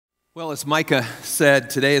Well, as Micah said,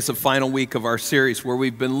 today is the final week of our series where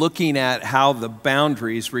we've been looking at how the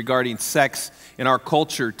boundaries regarding sex in our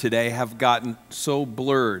culture today have gotten so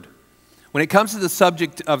blurred. When it comes to the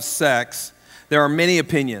subject of sex, there are many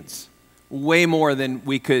opinions, way more than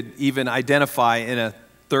we could even identify in a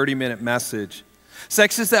 30-minute message.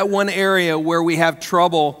 Sex is that one area where we have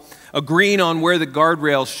trouble agreeing on where the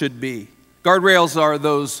guardrails should be. Guardrails are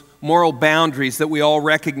those moral boundaries that we all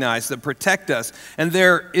recognize that protect us. And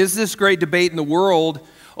there is this great debate in the world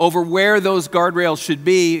over where those guardrails should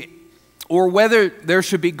be or whether there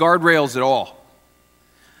should be guardrails at all.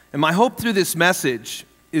 And my hope through this message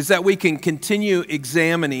is that we can continue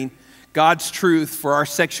examining God's truth for our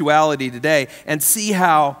sexuality today and see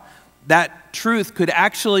how that truth could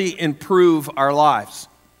actually improve our lives.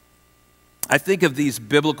 I think of these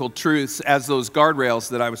biblical truths as those guardrails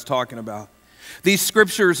that I was talking about. These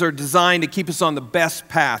scriptures are designed to keep us on the best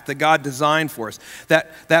path that God designed for us,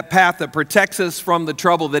 that path that protects us from the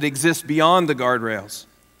trouble that exists beyond the guardrails.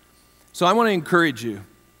 So I want to encourage you,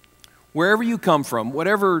 wherever you come from,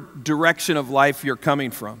 whatever direction of life you're coming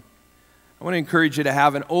from, I want to encourage you to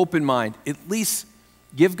have an open mind, at least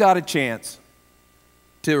give God a chance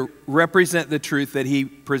to represent the truth that He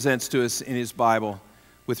presents to us in His Bible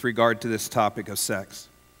with regard to this topic of sex.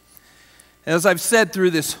 As I've said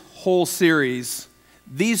through this whole series,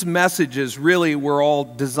 these messages really were all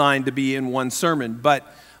designed to be in one sermon,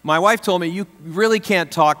 but my wife told me you really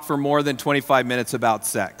can't talk for more than 25 minutes about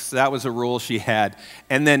sex. That was a rule she had,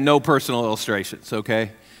 and then no personal illustrations,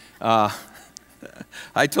 okay? I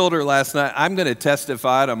told her last night, I'm going to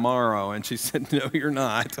testify tomorrow, and she said, no, you're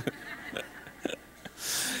not.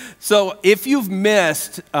 So if you've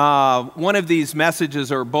missed one of these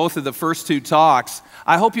messages or both of the first two talks,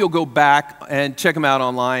 I hope you'll go back and check them out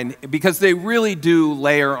online because they really do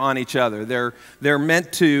layer on each other. They're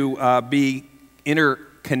meant to be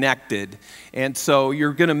interconnected, and so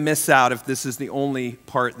you're going to miss out if this is the only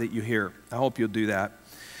part that you hear. I hope you'll do that.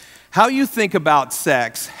 How you think about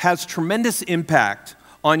sex has tremendous impact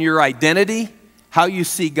on your identity, how you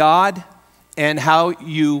see God, and how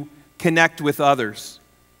you connect with others.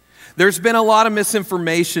 There's been a lot of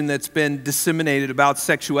misinformation that's been disseminated about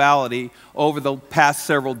sexuality over the past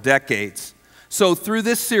several decades. So through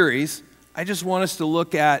this series, I just want us to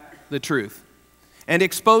look at the truth and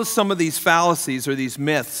expose some of these fallacies or these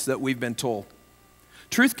myths that we've been told.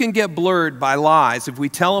 Truth can get blurred by lies. If we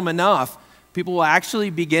tell them enough, people will actually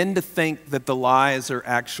begin to think that the lies are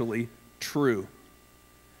actually true.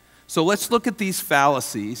 So let's look at these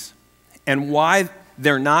fallacies and why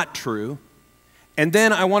they're not true. And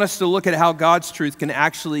then I want us to look at how God's truth can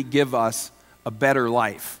actually give us a better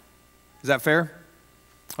life. Is that fair?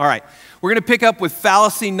 All right. We're going to pick up with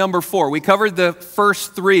fallacy number 4. We covered the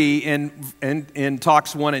first 3 in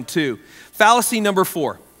talks 1 and 2. Fallacy number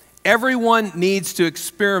 4. Everyone needs to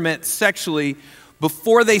experiment sexually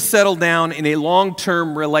before they settle down in a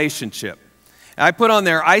long-term relationship. I put on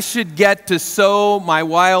there, I should get to sow my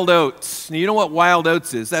wild oats. Now, you know what wild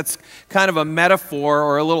oats is? That's kind of a metaphor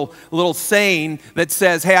or a little saying that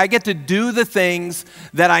says, hey, I get to do the things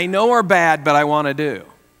that I know are bad, but I want to do.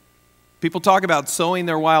 People talk about sowing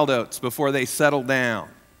their wild oats before they settle down.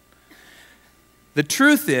 The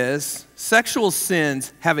truth is, sexual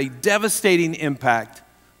sins have a devastating impact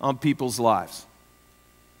on people's lives.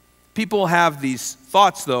 People have these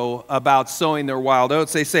thoughts, though, about sowing their wild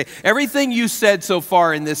oats. They say, everything you said so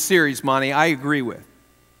far in this series, Monte, I agree with.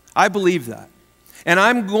 I believe that. And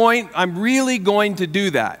I'm really going to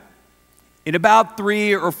do that in about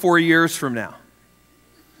 3 or 4 years from now.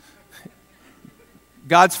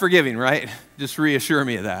 God's forgiving, right? Just reassure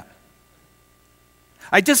me of that.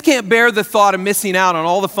 I just can't bear the thought of missing out on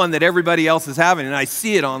all the fun that everybody else is having. And I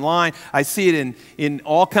see it online. I see it in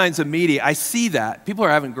all kinds of media. I see that. People are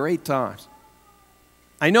having great times.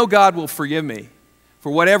 I know God will forgive me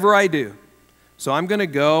for whatever I do. So I'm going to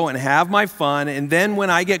go and have my fun. And then when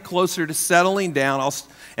I get closer to settling down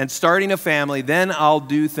and starting a family, then I'll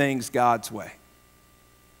do things God's way.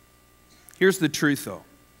 Here's the truth, though.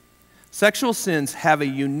 Sexual sins have a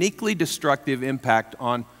uniquely destructive impact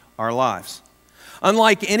on our lives.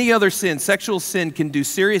 Unlike any other sin, sexual sin can do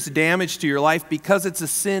serious damage to your life because it's a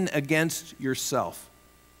sin against yourself.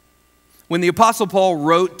 When the Apostle Paul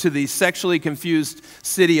wrote to the sexually confused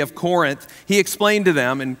city of Corinth, he explained to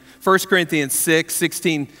them in 1 Corinthians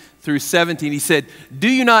 6:16 through 17, he said, "Do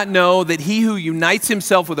you not know that he who unites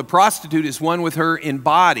himself with a prostitute is one with her in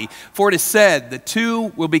body? For it is said, the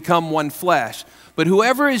two will become one flesh. But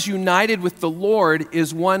whoever is united with the Lord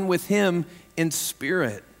is one with him in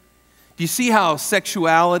spirit." Do you see how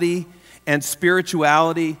sexuality and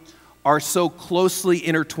spirituality are so closely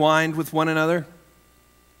intertwined with one another?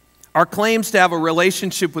 Our claims to have a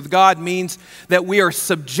relationship with God means that we are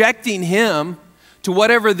subjecting Him to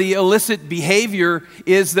whatever the illicit behavior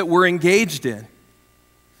is that we're engaged in.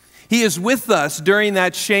 He is with us during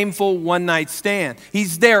that shameful one-night stand.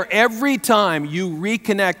 He's there every time you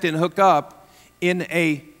reconnect and hook up in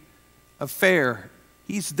an affair.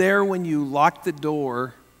 He's there when you lock the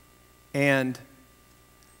door and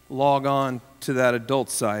log on to that adult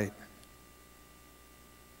site.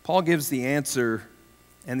 Paul gives the answer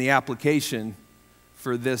and the application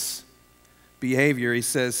for this behavior. He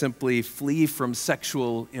says simply, flee from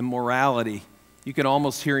sexual immorality. You can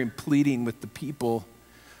almost hear him pleading with the people.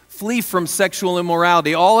 Flee from sexual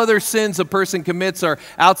immorality. All other sins a person commits are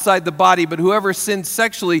outside the body, but whoever sins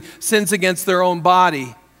sexually sins against their own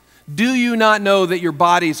body. Do you not know that your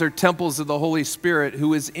bodies are temples of the Holy Spirit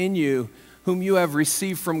who is in you, whom you have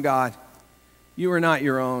received from God? You are not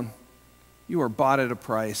your own. You are bought at a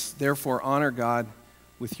price. Therefore, honor God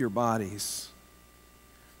with your bodies.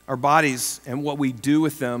 Our bodies and what we do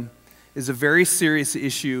with them is a very serious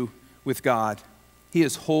issue with God. He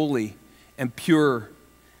is holy and pure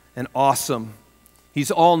and awesome.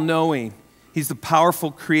 He's all-knowing. He's the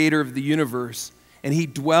powerful creator of the universe, and He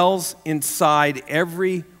dwells inside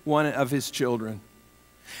every one of His children.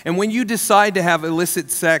 And when you decide to have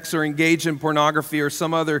illicit sex or engage in pornography or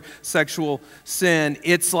some other sexual sin,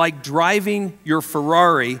 it's like driving your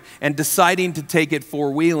Ferrari and deciding to take it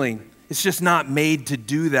four-wheeling. It's just not made to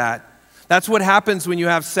do that. That's what happens when you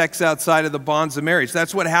have sex outside of the bonds of marriage.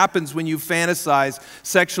 That's what happens when you fantasize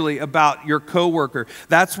sexually about your coworker.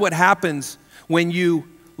 That's what happens when you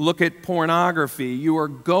look at pornography. You are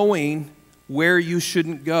going where you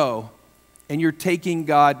shouldn't go, and you're taking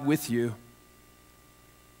God with you.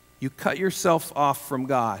 You cut yourself off from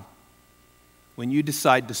God when you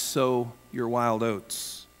decide to sow your wild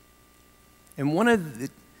oats. And one of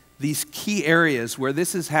these key areas where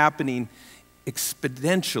this is happening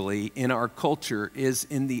exponentially in our culture is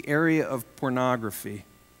in the area of pornography.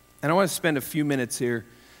 And I want to spend a few minutes here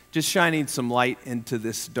just shining some light into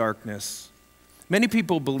this darkness. Many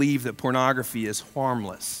people believe that pornography is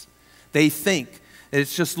harmless. They think that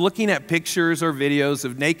it's just looking at pictures or videos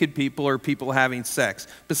of naked people or people having sex.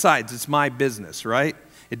 Besides, it's my business, right?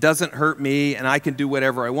 It doesn't hurt me, and I can do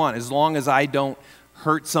whatever I want as long as I don't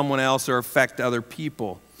hurt someone else or affect other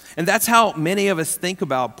people. And that's how many of us think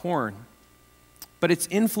about porn. But its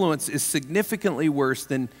influence is significantly worse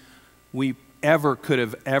than we could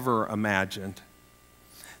have ever imagined.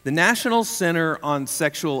 The National Center on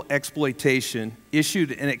Sexual Exploitation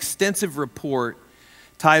issued an extensive report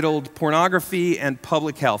titled Pornography and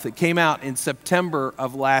Public Health. It came out in September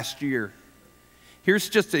of last year. Here's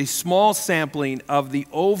just a small sampling of the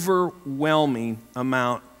overwhelming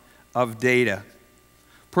amount of data.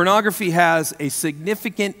 Pornography has a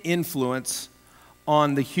significant influence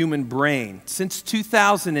on the human brain. Since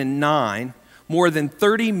 2009, more than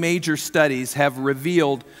 30 major studies have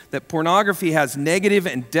revealed that pornography has negative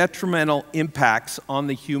and detrimental impacts on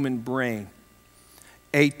the human brain.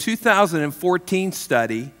 A 2014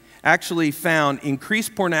 study actually found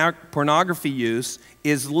increased pornography use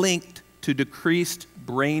is linked to decreased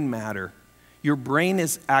brain matter. Your brain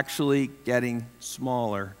is actually getting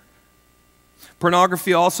smaller.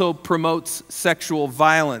 Pornography also promotes sexual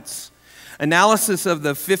violence. Analysis of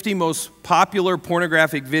the 50 most popular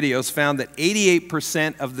pornographic videos found that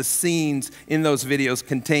 88% of the scenes in those videos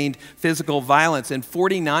contained physical violence and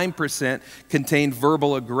 49% contained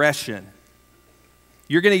verbal aggression.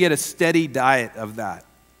 You're going to get a steady diet of that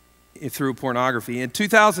through pornography. In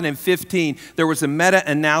 2015, there was a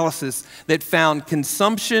meta-analysis that found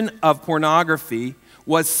consumption of pornography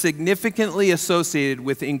was significantly associated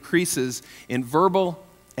with increases in verbal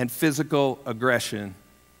and physical aggression.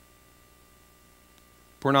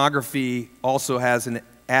 Pornography also has an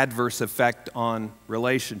adverse effect on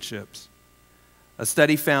relationships. A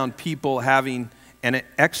study found people having an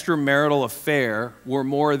extramarital affair were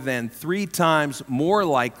more than 3 times more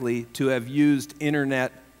likely to have used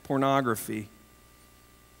internet pornography.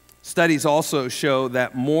 Studies also show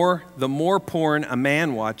that the more porn a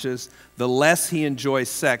man watches, the less he enjoys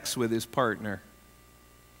sex with his partner.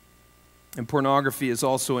 And pornography is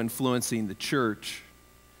also influencing the church.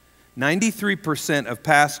 93% of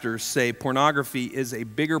pastors say pornography is a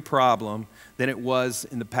bigger problem than it was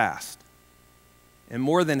in the past. And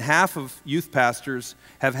more than half of youth pastors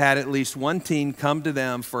have had at least one teen come to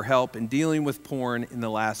them for help in dealing with porn in the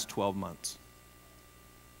last 12 months.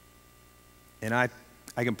 And I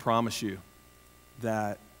can promise you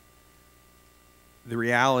that the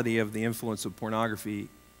reality of the influence of pornography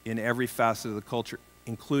in every facet of the culture,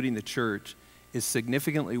 including the church, is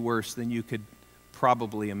significantly worse than you could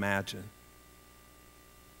probably imagine.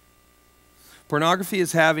 Pornography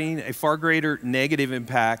is having a far greater negative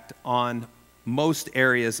impact on most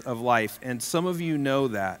areas of life, and some of you know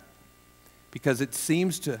that because it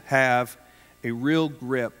seems to have a real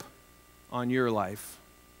grip on your life.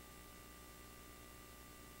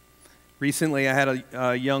 Recently, I had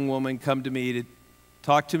a young woman come to me to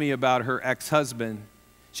talk to me about her ex-husband.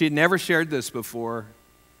 She had never shared this before,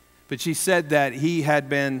 but she said that he had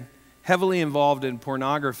been heavily involved in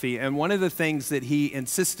pornography, and one of the things that he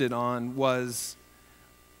insisted on was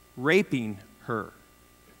raping her.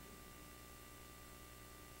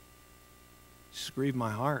 Just grieved my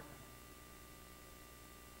heart.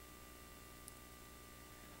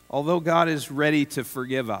 Although God is ready to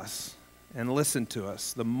forgive us and listen to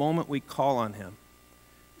us the moment we call on Him,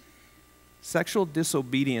 sexual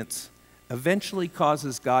disobedience eventually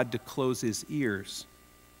causes God to close His ears.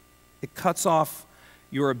 It cuts off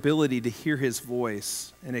your ability to hear His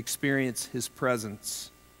voice and experience His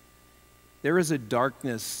presence. There is a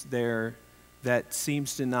darkness there that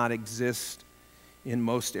seems to not exist in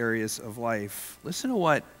most areas of life. Listen to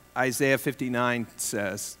what Isaiah 59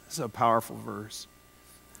 says. This is a powerful verse.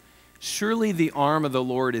 Surely the arm of the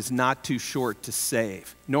Lord is not too short to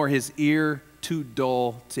save, nor His ear too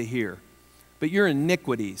dull to hear. But your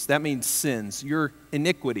iniquities, that means sins, your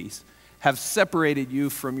iniquities have separated you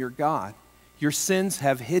from your God. Your sins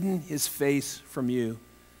have hidden His face from you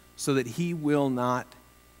so that He will not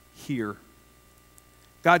hear.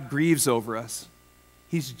 God grieves over us.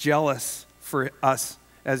 He's jealous for us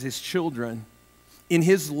as His children. In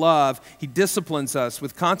His love, He disciplines us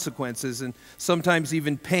with consequences and sometimes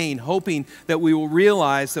even pain, hoping that we will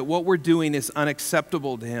realize that what we're doing is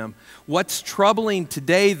unacceptable to Him. What's troubling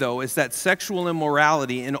today, though, is that sexual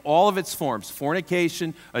immorality in all of its forms,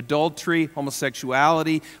 fornication, adultery,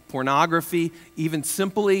 homosexuality, pornography, even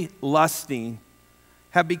simply lusting,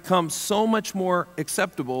 have become so much more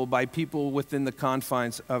acceptable by people within the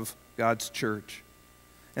confines of God's church.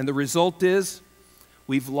 And the result is,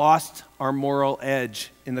 we've lost our moral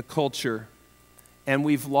edge in the culture, and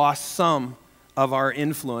we've lost some of our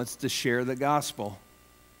influence to share the gospel.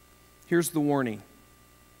 Here's the warning.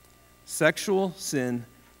 Sexual sin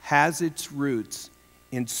has its roots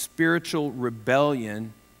in spiritual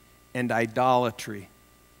rebellion and idolatry.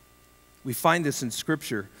 We find this in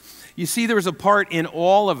Scripture. You see, there's a part in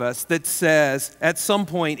all of us that says, at some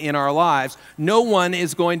point in our lives, no one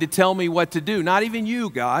is going to tell me what to do, not even you,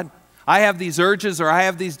 God. I have these urges or I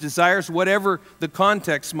have these desires, whatever the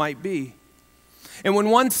context might be. And when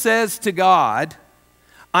one says to God,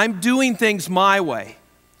 I'm doing things my way,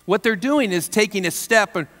 what they're doing is taking a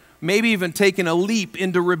step and maybe even taking a leap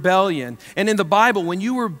into rebellion. And in the Bible, when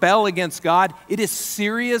you rebel against God, it is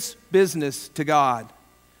serious business to God.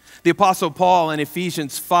 The Apostle Paul in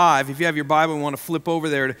Ephesians 5, if you have your Bible and want to flip over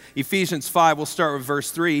there to Ephesians 5, we'll start with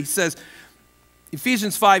verse 3. He says,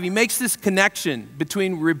 Ephesians 5, he makes this connection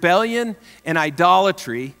between rebellion and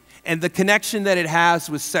idolatry and the connection that it has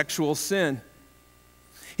with sexual sin.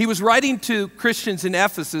 He was writing to Christians in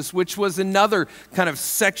Ephesus, which was another kind of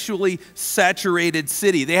sexually saturated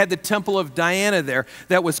city. They had the temple of Diana there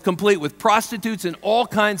that was complete with prostitutes and all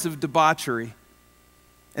kinds of debauchery.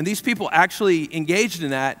 And these people actually engaged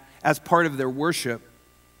in that as part of their worship.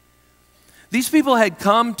 These people had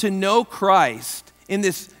come to know Christ in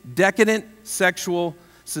this decadent sexual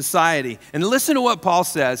society. And listen to what Paul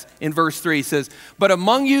says in verse 3. He says, but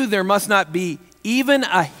among you there must not be even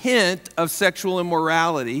a hint of sexual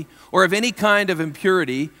immorality or of any kind of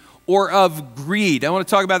impurity or of greed. I want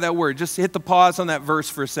to talk about that word. Just hit the pause on that verse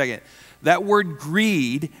for a second. That word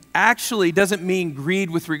greed actually doesn't mean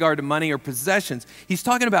greed with regard to money or possessions. He's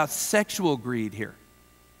talking about sexual greed here.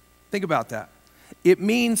 Think about that. It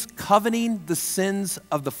means coveting the sins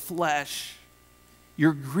of the flesh.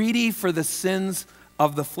 You're greedy for the sins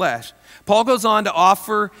of the flesh. Paul goes on to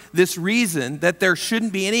offer this reason that there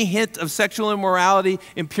shouldn't be any hint of sexual immorality,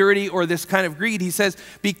 impurity, or this kind of greed. He says,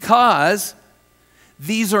 because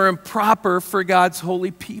these are improper for God's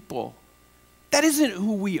holy people. That isn't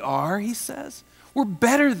who we are, he says. We're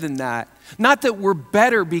better than that. Not that we're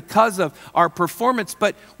better because of our performance,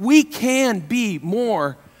 but we can be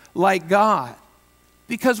more like God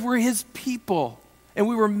because we're His people and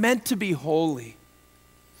we were meant to be holy.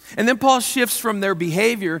 And then Paul shifts from their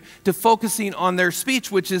behavior to focusing on their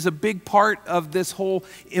speech, which is a big part of this whole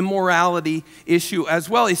immorality issue as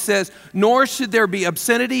well. He says, nor should there be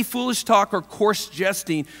obscenity, foolish talk, or coarse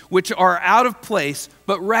jesting, which are out of place,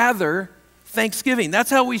 but rather thanksgiving. That's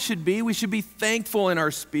how we should be. We should be thankful in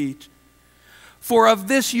our speech. For of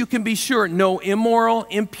this you can be sure, no immoral,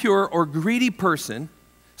 impure, or greedy person,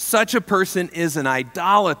 such a person is an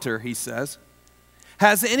idolater, he says,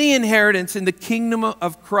 has any inheritance in the kingdom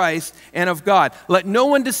of Christ and of God. Let no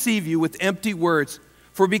one deceive you with empty words,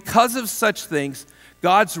 for because of such things,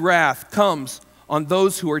 God's wrath comes on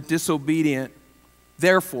those who are disobedient.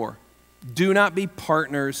 Therefore, do not be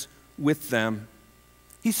partners with them.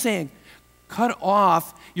 He's saying, cut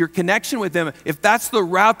off your connection with them if that's the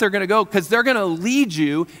route they're going to go, because they're going to lead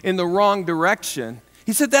you in the wrong direction.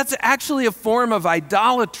 He said that's actually a form of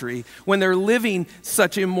idolatry when they're living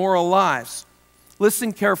such immoral lives.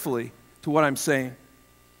 Listen carefully to what I'm saying.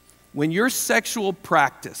 When your sexual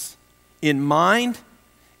practice in mind,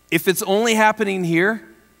 if it's only happening here,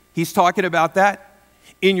 he's talking about that,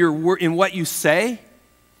 in what you say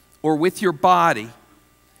or with your body,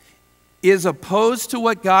 is opposed to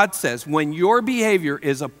what God says, when your behavior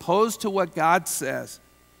is opposed to what God says,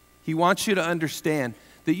 he wants you to understand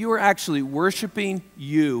that you are actually worshiping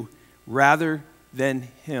you rather than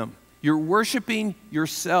him. You're worshiping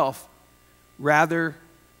yourself rather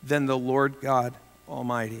than the Lord God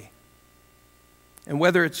Almighty. And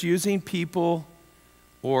whether it's using people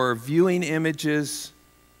or viewing images,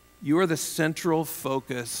 you are the central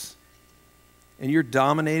focus, and you're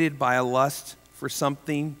dominated by a lust for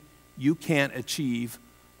something you can't achieve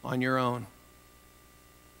on your own.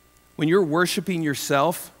 When you're worshiping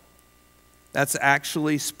yourself, that's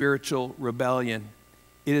actually spiritual rebellion.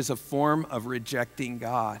 It is a form of rejecting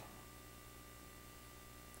God.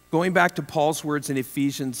 Going back to Paul's words in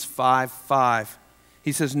Ephesians 5:5,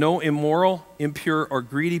 he says, no immoral, impure, or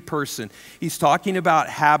greedy person. He's talking about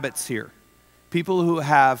habits here. People who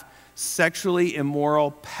have sexually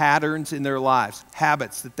immoral patterns in their lives,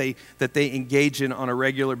 habits that they engage in on a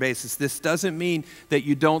regular basis. This doesn't mean that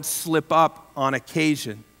you don't slip up on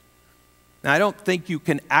occasion. Now, I don't think you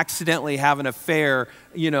can accidentally have an affair,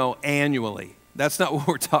 annually. That's not what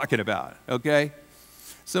we're talking about, okay?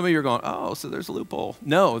 Some of you are going, oh, so there's a loophole.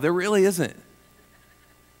 No, there really isn't.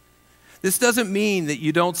 This doesn't mean that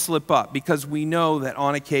you don't slip up, because we know that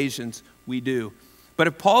on occasions we do. But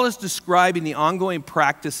if Paul is describing the ongoing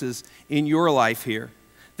practices in your life here,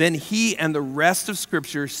 then he and the rest of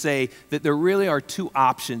Scripture say that there really are two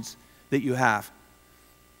options that you have.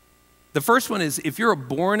 The first one is, if you're a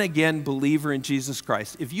born-again believer in Jesus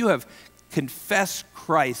Christ, if you have confessed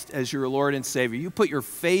Christ as your Lord and Savior, you put your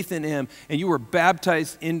faith in him and you were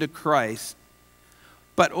baptized into Christ,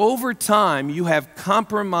 but over time you have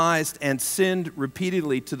compromised and sinned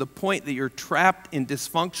repeatedly to the point that you're trapped in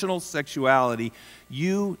dysfunctional sexuality,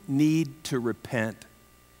 you need to repent.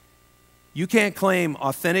 You can't claim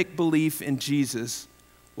authentic belief in Jesus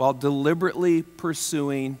while deliberately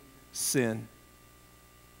pursuing sin.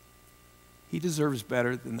 He deserves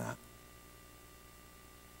better than that.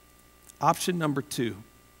 Option number 2.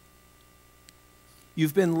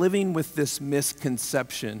 You've been living with this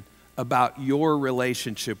misconception about your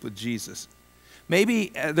relationship with Jesus.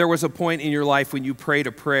 Maybe there was a point in your life when you prayed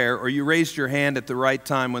a prayer or you raised your hand at the right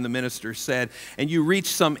time when the minister said, and you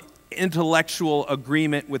reached some intellectual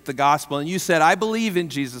agreement with the gospel, and you said, I believe in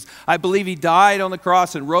Jesus. I believe he died on the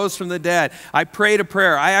cross and rose from the dead. I prayed a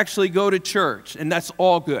prayer. I actually go to church, and that's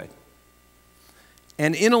all good.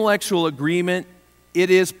 And intellectual agreement, it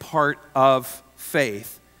is part of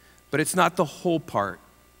faith, but it's not the whole part.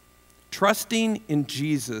 Trusting in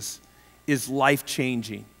Jesus is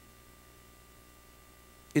life-changing.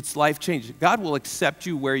 It's life-changing. God will accept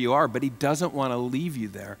you where you are, but he doesn't want to leave you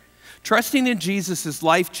there. Trusting in Jesus is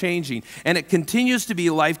life-changing, and it continues to be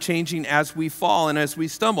life-changing as we fall and as we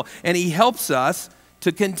stumble, and he helps us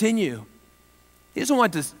to continue. He doesn't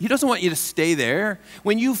want you to stay there.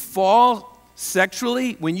 When you fall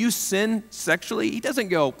sexually, when you sin sexually, he doesn't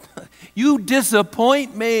go, you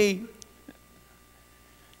disappoint me.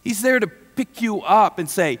 He's there to pick you up and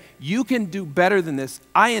say, you can do better than this.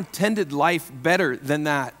 I intended life better than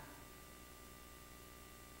that.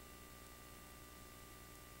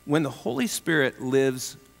 When the Holy Spirit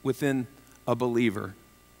lives within a believer,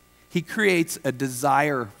 he creates a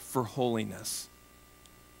desire for holiness.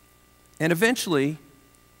 And eventually,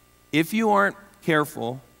 if you aren't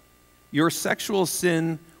careful, your sexual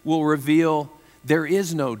sin will reveal there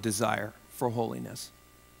is no desire for holiness.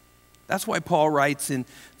 That's why Paul writes in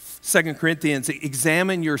 2 Corinthians,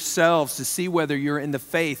 examine yourselves to see whether you're in the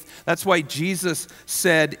faith. That's why Jesus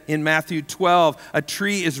said in Matthew 12, a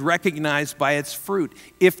tree is recognized by its fruit.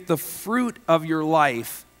 If the fruit of your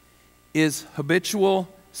life is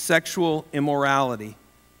habitual sexual immorality,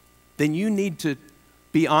 then you need to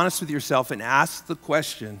be honest with yourself and ask the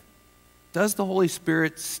question, does the Holy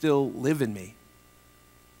Spirit still live in me?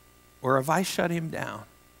 Or have I shut him down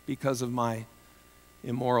because of my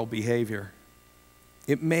immoral behavior?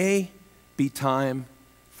 It may be time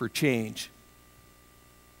for change,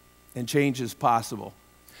 and change is possible.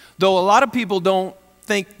 though a lot of people don't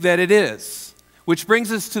think that it is, which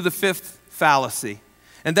brings us to the fifth fallacy,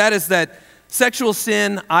 and that is that sexual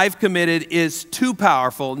sin I've committed is too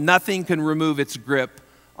powerful. Nothing can remove its grip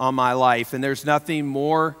on my life, and there's nothing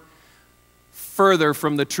more further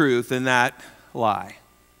from the truth than that lie.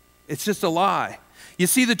 It's just a lie. You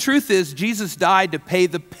see, the truth is Jesus died to pay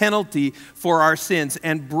the penalty for our sins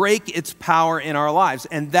and break its power in our lives,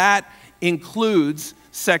 and that includes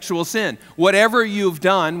sexual sin. Whatever you've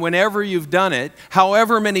done, whenever you've done it,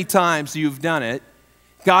 however many times you've done it,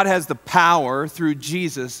 God has the power through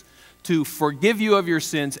Jesus to forgive you of your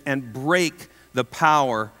sins and break the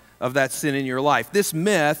power of that sin in your life. This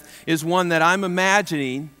myth is one that I'm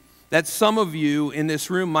imagining that some of you in this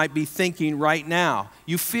room might be thinking right now.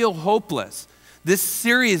 You feel hopeless. This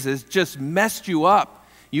series has just messed you up.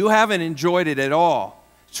 You haven't enjoyed it at all.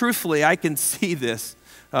 Truthfully, I can see this.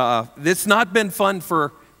 It's not been fun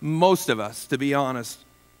for most of us, to be honest.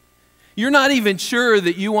 You're not even sure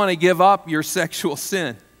that you want to give up your sexual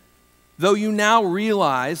sin, though you now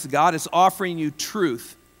realize God is offering you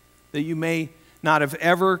truth that you may not have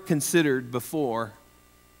ever considered before.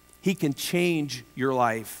 He can change your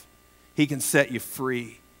life. He can set you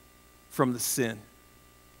free from the sin.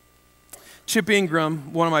 Chip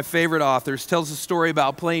Ingram, one of my favorite authors, tells a story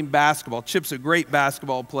about playing basketball. Chip's a great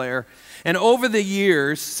basketball player. And over the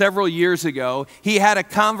years, several years ago, he had a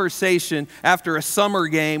conversation after a summer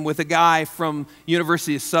game with a guy from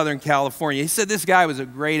University of Southern California. He said this guy was a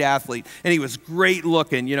great athlete, and he was great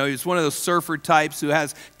looking. You know, he was one of those surfer types who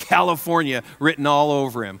has California written all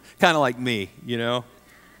over him, kind of like me, you know.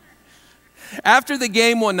 After the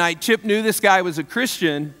game one night, Chip knew this guy was a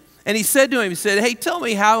Christian, and he said to him, he said, "Hey, tell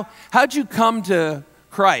me, how'd you come to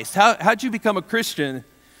Christ? How'd you become a Christian?"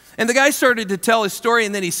 And the guy started to tell his story,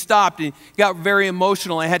 and then he stopped and got very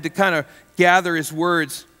emotional. I had to kind of gather his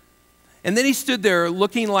words. And then he stood there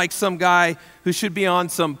looking like some guy who should be on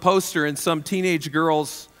some poster in some teenage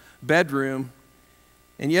girl's bedroom.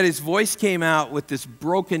 And yet his voice came out with this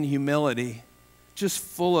broken humility, just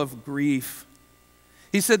full of grief.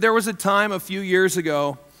 He said, "There was a time a few years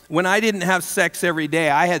ago when I didn't have sex every day.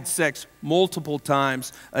 I had sex multiple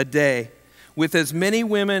times a day with as many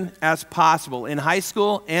women as possible in high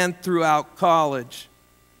school and throughout college.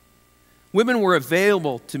 Women were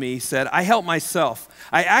available to me," he said. "I helped myself.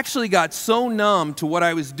 I actually got so numb to what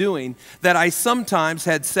I was doing that I sometimes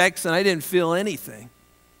had sex and I didn't feel anything."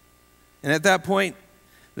 And at that point,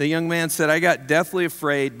 the young man said, "I got deathly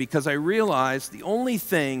afraid because I realized the only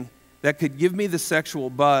thing that could give me the sexual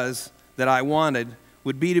buzz that I wanted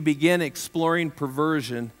would be to begin exploring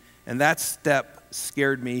perversion, and that step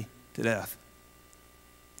scared me to death."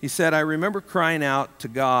 He said, "I remember crying out to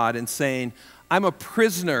God and saying, 'I'm a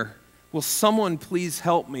prisoner. Will someone please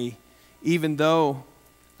help me?' even though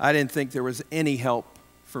I didn't think there was any help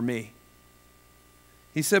for me."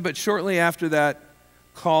 He said, "But shortly after that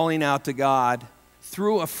calling out to God,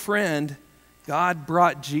 through a friend, God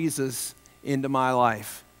brought Jesus into my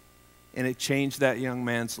life, and it changed that young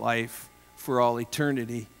man's life for all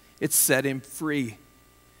eternity. It set him free."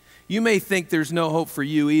 You may think there's no hope for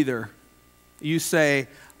you either. You say,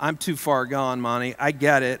 "I'm too far gone, Monte. I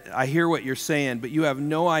get it. I hear what you're saying, but you have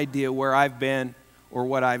no idea where I've been or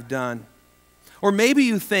what I've done." Or maybe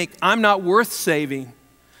you think, "I'm not worth saving.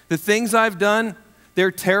 The things I've done,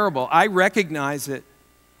 they're terrible. I recognize it.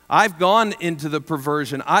 I've gone into the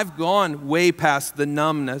perversion. I've gone way past the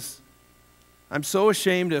numbness. I'm so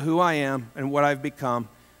ashamed of who I am and what I've become.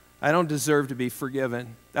 I don't deserve to be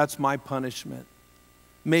forgiven. That's my punishment."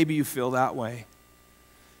 Maybe you feel that way.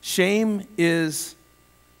 Shame is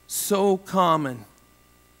so common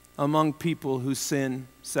among people who sin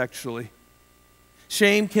sexually.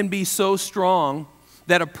 Shame can be so strong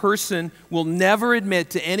that a person will never admit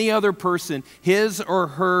to any other person his or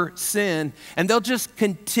her sin, and they'll just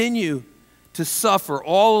continue to suffer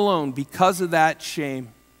all alone because of that shame.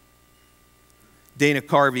 Dana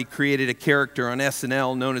Carvey created a character on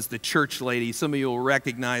SNL known as the Church Lady. Some of you will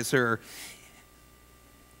recognize her.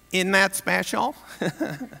 In that special,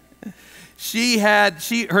 her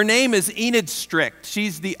name is Enid Strict.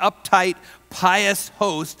 She's the uptight, pious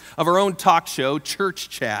host of her own talk show, Church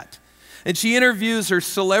Chat. And she interviews her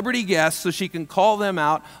celebrity guests so she can call them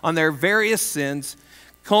out on their various sins,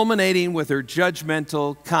 culminating with her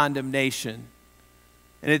judgmental condemnation.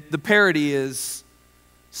 And the parody is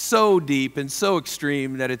so deep and so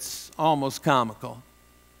extreme that it's almost comical.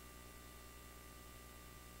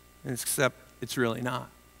 Except it's really not.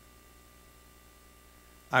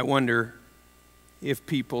 I wonder if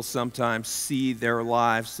people sometimes see their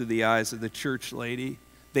lives through the eyes of the church lady.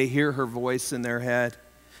 They hear her voice in their head.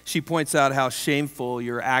 She points out how shameful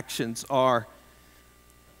your actions are.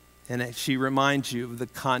 And she reminds you of the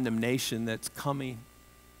condemnation that's coming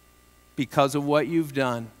because of what you've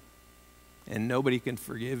done. And nobody can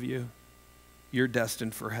forgive you. You're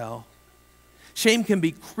destined for hell. Shame can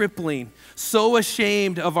be crippling, so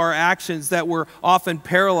ashamed of our actions that we're often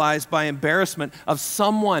paralyzed by embarrassment of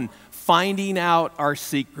someone finding out our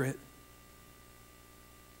secret.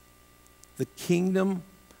 The kingdom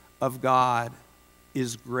of God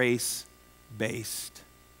is grace-based,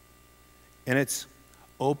 and it's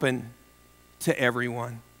open to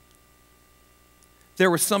everyone.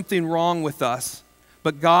 There was something wrong with us,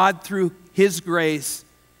 but God, through His grace,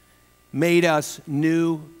 made us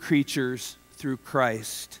new creatures through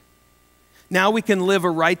Christ. Now we can live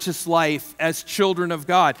a righteous life as children of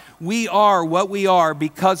God. We are what we are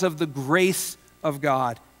because of the grace of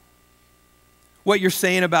God. What you're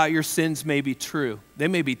saying about your sins may be true. They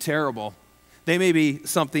may be terrible. They may be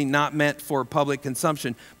something not meant for public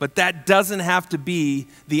consumption, but that doesn't have to be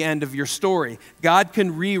the end of your story. God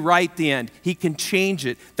can rewrite the end. He can change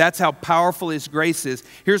it. That's how powerful His grace is.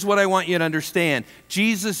 Here's what I want you to understand.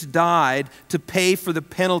 Jesus died to pay for the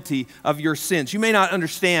penalty of your sins. You may not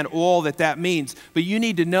understand all that means, but you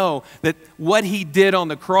need to know that what He did on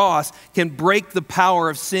the cross can break the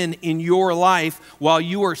power of sin in your life while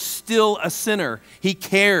you are still a sinner. He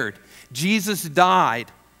cared. Jesus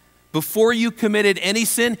died. Before you committed any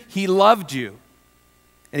sin, He loved you.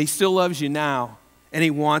 And He still loves you now. And He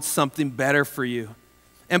wants something better for you.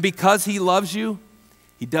 And because He loves you,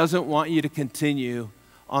 He doesn't want you to continue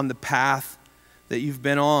on the path that you've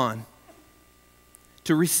been on.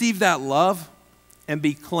 To receive that love and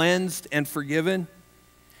be cleansed and forgiven,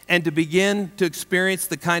 and to begin to experience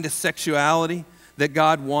the kind of sexuality that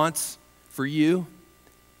God wants for you,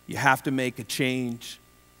 you have to make a change.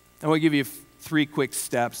 I want to give you 3 quick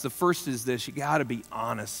steps. The first is this: you got to be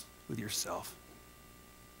honest with yourself.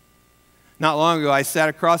 Not long ago, I sat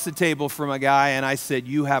across the table from a guy and I said,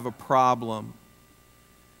 "You have a problem."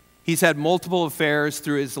 He's had multiple affairs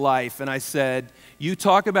through his life, and I said, "You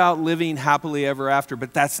talk about living happily ever after,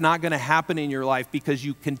 but that's not going to happen in your life because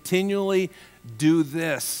you continually do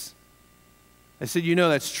this." I said, "You know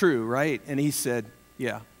that's true, right?" And he said,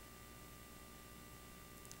 "Yeah."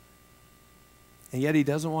 And yet he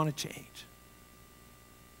doesn't want to change.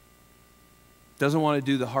 Doesn't want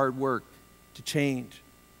to do the hard work to change.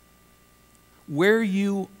 Where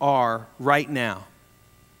you are right now,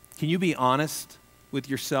 can you be honest with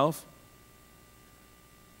yourself?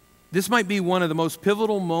 This might be one of the most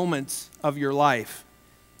pivotal moments of your life.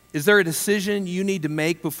 Is there a decision you need to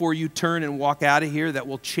make before you turn and walk out of here that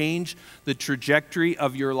will change the trajectory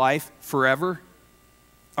of your life forever?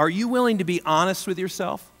 Are you willing to be honest with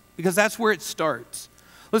yourself? Because that's where it starts.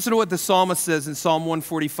 Listen to what the psalmist says in Psalm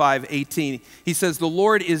 145:18. He says, "The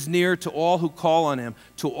Lord is near to all who call on Him,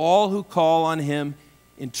 to all who call on Him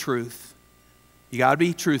in truth." You got to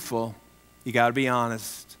be truthful. You got to be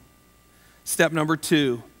honest. Step number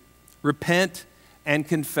 2, repent and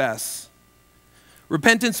confess.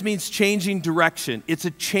 Repentance means changing direction. It's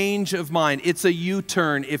a change of mind. It's a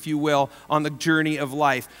U-turn, if you will, on the journey of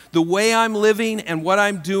life. The way I'm living and what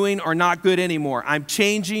I'm doing are not good anymore. I'm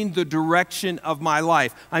changing the direction of my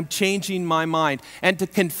life. I'm changing my mind. And to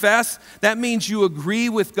confess, that means you agree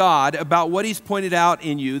with God about what He's pointed out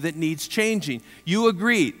in you that needs changing. You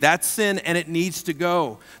agree. That's sin and it needs to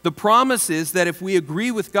go. The promise is that if we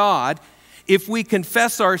agree with God, if we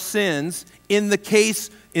confess our sins, in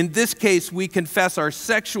this case, we confess our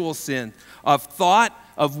sexual sin of thought,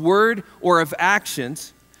 of word, or of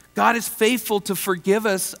actions, God is faithful to forgive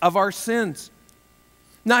us of our sins.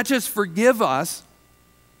 Not just forgive us,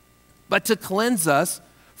 but to cleanse us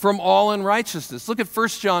from all unrighteousness. Look at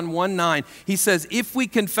 1 John 1:9. He says, "If we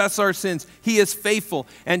confess our sins, He is faithful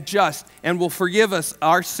and just and will forgive us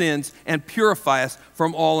our sins and purify us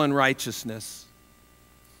from all unrighteousness."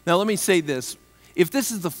 Now let me say this. If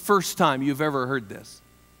this is the first time you've ever heard this,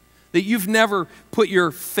 that you've never put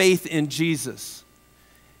your faith in Jesus,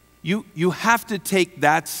 you have to take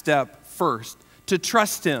that step first, to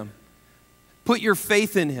trust Him. Put your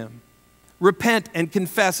faith in Him. Repent and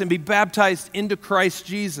confess and be baptized into Christ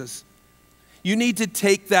Jesus. You need to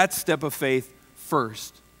take that step of faith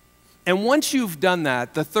first. And once you've done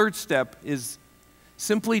that, the third step is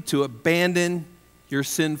simply to abandon your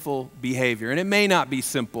sinful behavior. And it may not be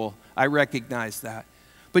simple. I recognize that.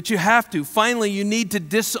 But you have to. Finally, you need to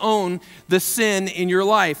disown the sin in your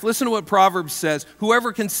life. Listen to what Proverbs says.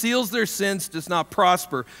 "Whoever conceals their sins does not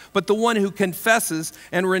prosper, but the one who confesses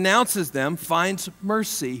and renounces them finds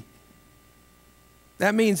mercy."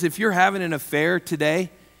 That means if you're having an affair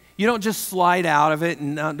today You don't just slide out of it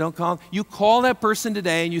and don't call. You call that person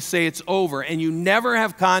today and you say it's over, and you never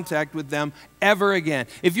have contact with them ever again.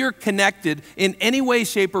 If you're connected in any way,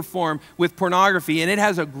 shape, or form with pornography and it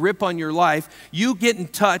has a grip on your life, you get in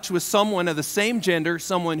touch with someone of the same gender,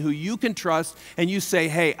 someone who you can trust, and you say,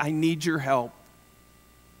 hey, I need your help.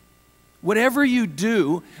 Whatever you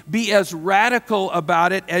do, be as radical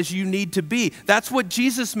about it as you need to be. That's what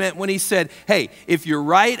Jesus meant when he said, hey, if your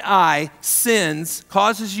right eye sins,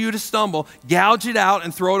 causes you to stumble, gouge it out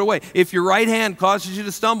and throw it away. If your right hand causes you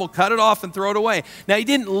to stumble, cut it off and throw it away. Now, he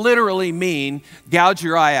didn't literally mean gouge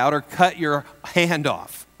your eye out or cut your hand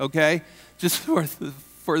off, okay? Just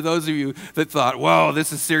for those of you that thought, whoa,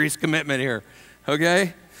 this is serious commitment here,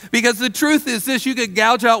 okay? Because the truth is this, you could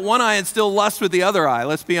gouge out one eye and still lust with the other eye,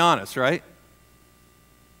 let's be honest, right?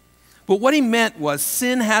 But what he meant was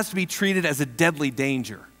sin has to be treated as a deadly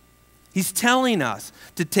danger. He's telling us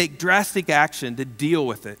to take drastic action to deal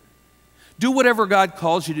with it. Do whatever God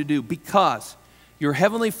calls you to do because your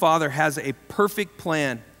Heavenly Father has a perfect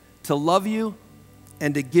plan to love you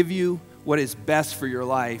and to give you what is best for your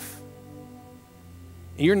life.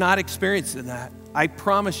 And you're not experiencing that. I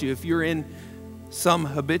promise you, if you're in some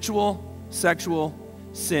habitual sexual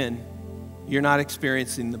sin, you're not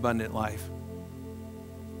experiencing the abundant life.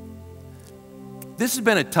 This has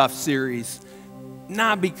been a tough series,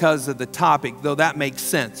 not because of the topic, though that makes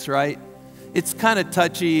sense, right? It's kind of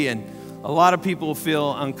touchy and a lot of people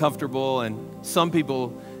feel uncomfortable and some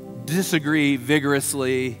people disagree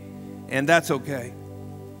vigorously, and that's okay.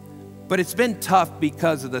 But it's been tough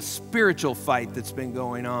because of the spiritual fight that's been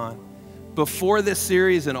going on before this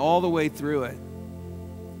series and all the way through it.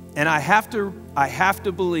 And I have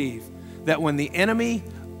to believe that when the enemy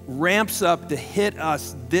ramps up to hit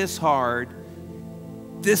us this hard,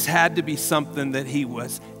 this had to be something that he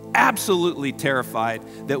was absolutely terrified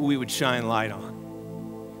that we would shine light on.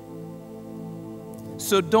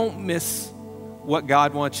 So don't miss what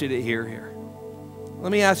God wants you to hear here.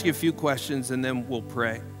 Let me ask you a few questions and then we'll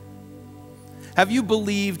pray. Have you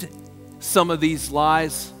believed some of these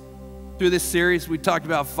lies? Through this series, we talked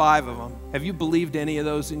about 5 of them. Have you believed any of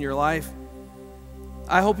those in your life?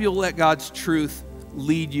 I hope you'll let God's truth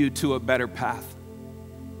lead you to a better path.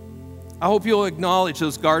 I hope you'll acknowledge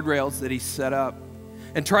those guardrails that he set up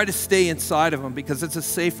and try to stay inside of them because it's a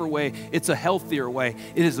safer way. It's a healthier way.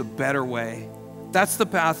 It is a better way. That's the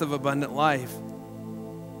path of abundant life.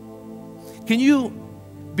 Can you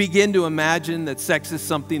begin to imagine that sex is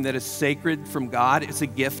something that is sacred from God? It's a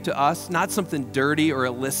gift to us, not something dirty or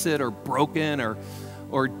illicit or broken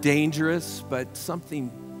or dangerous, but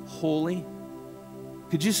something holy.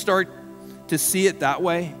 Could you start to see it that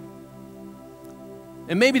way?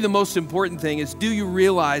 And maybe the most important thing is, do you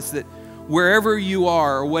realize that wherever you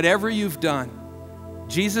are or whatever you've done,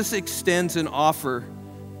 Jesus extends an offer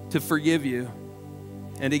to forgive you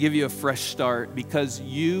and to give you a fresh start because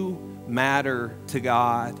you matter to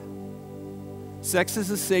God. Sex is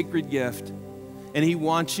a sacred gift, and he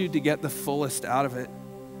wants you to get the fullest out of it.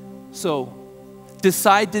 So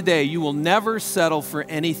decide today you will never settle for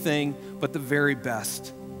anything but the very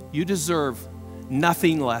best. You deserve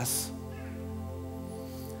nothing less.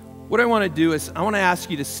 What I want to do is I want to ask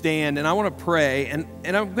you to stand, and I want to pray, and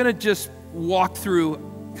I'm going to just walk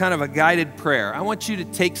through kind of a guided prayer. I want you to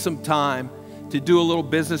take some time to do a little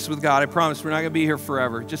business with God. I promise we're not going to be here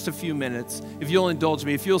forever, just a few minutes. If you'll indulge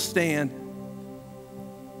me, if you'll stand.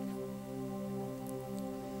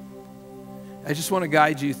 I just want to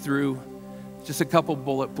guide you through just a couple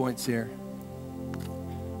bullet points here.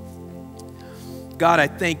 God, I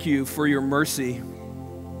thank you for your mercy,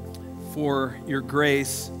 for your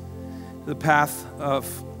grace, the path of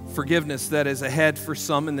forgiveness that is ahead for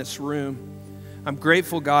some in this room. I'm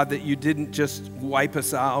grateful, God, that you didn't just wipe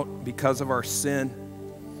us out because of our sin.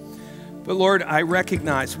 But Lord, I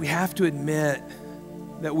recognize we have to admit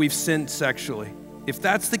that we've sinned sexually. If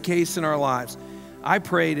that's the case in our lives, I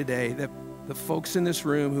pray today that the folks in this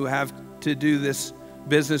room who have to do this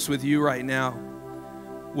business with you right now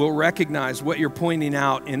will recognize what you're pointing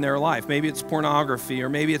out in their life. Maybe it's pornography, or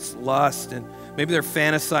maybe it's lust, and maybe they're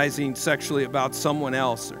fantasizing sexually about someone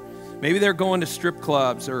else, or maybe they're going to strip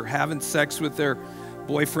clubs or having sex with their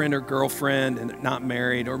boyfriend or girlfriend and they're not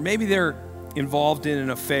married, or maybe they're involved in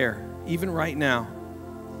an affair, even right now.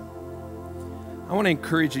 I want to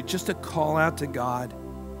encourage you just to call out to God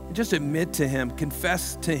and just admit to him,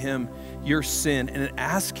 confess to him your sin, and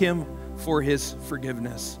ask him for his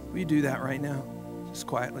forgiveness. Will you do that right now? Just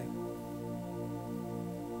quietly.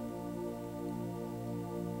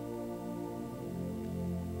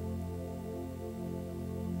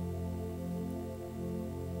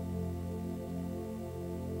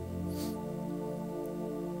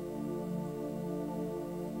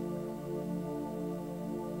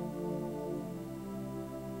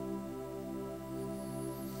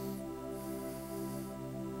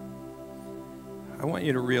 I want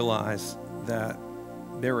you to realize that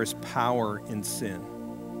there is power in sin.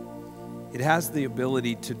 It has the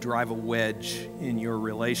ability to drive a wedge in your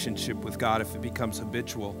relationship with God if it becomes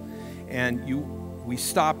habitual. And we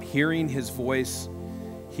stop hearing his voice,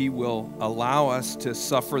 he will allow us to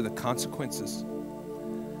suffer the consequences.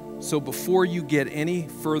 So before you get any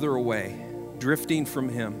further away, drifting from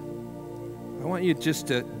him, I want you just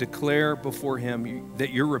to declare before him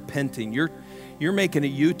that you're repenting. You're making a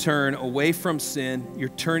U-turn away from sin. You're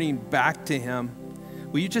turning back to him.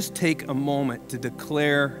 Will you just take a moment to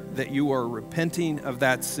declare that you are repenting of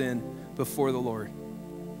that sin before the Lord?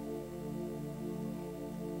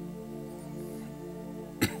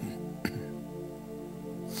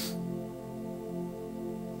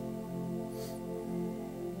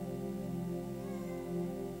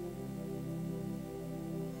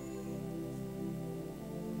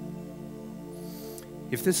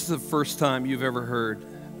 If this is the first time you've ever heard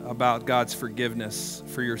about God's forgiveness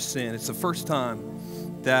for your sin, it's the first time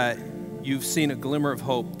that you've seen a glimmer of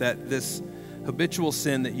hope that this habitual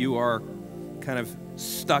sin that you are kind of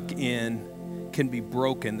stuck in can be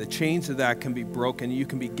broken. The chains of that can be broken. You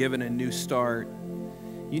can be given a new start.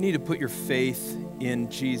 You need to put your faith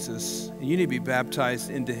in Jesus. You need to be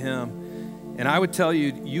baptized into him. And I would tell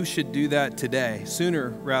you, you should do that today, sooner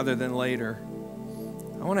rather than later.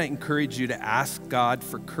 I want to encourage you to ask God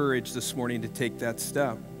for courage this morning to take that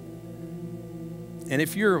step. And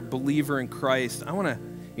if you're a believer in Christ, I want to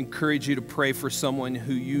encourage you to pray for someone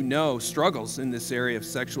who you know struggles in this area of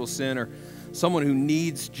sexual sin, or someone who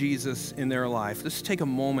needs Jesus in their life. Let's take a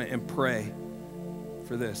moment and pray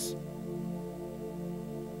for this.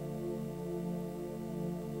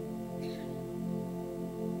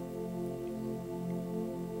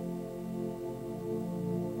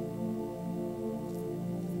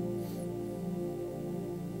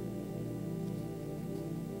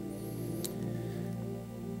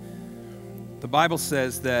 The Bible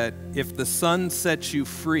says that if the Son sets you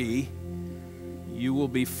free, you will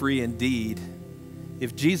be free indeed.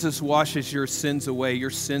 If Jesus washes your sins away,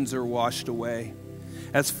 your sins are washed away.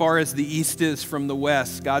 As far as the east is from the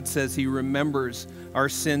west, God says he remembers our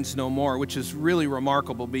sins no more, which is really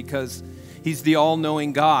remarkable because he's the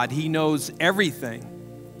all-knowing God. He knows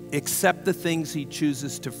everything except the things he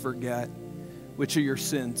chooses to forget, which are your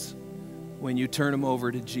sins, when you turn them over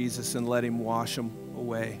to Jesus and let him wash them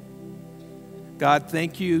away. God,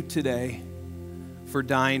 thank you today for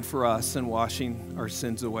dying for us and washing our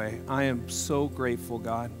sins away. I am so grateful,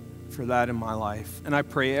 God, for that in my life. And I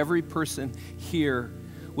pray every person here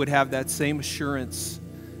would have that same assurance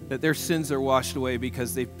that their sins are washed away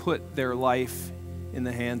because they put their life in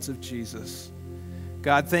the hands of Jesus.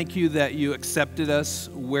 God, thank you that you accepted us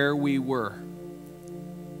where we were.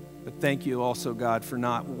 But thank you also, God, for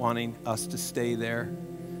not wanting us to stay there.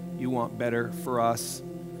 You want better for us,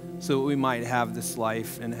 so that we might have this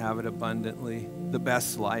life and have it abundantly, the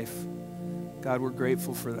best life. God, we're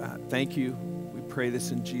grateful for that. Thank you. We pray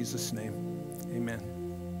this in Jesus' name. Amen.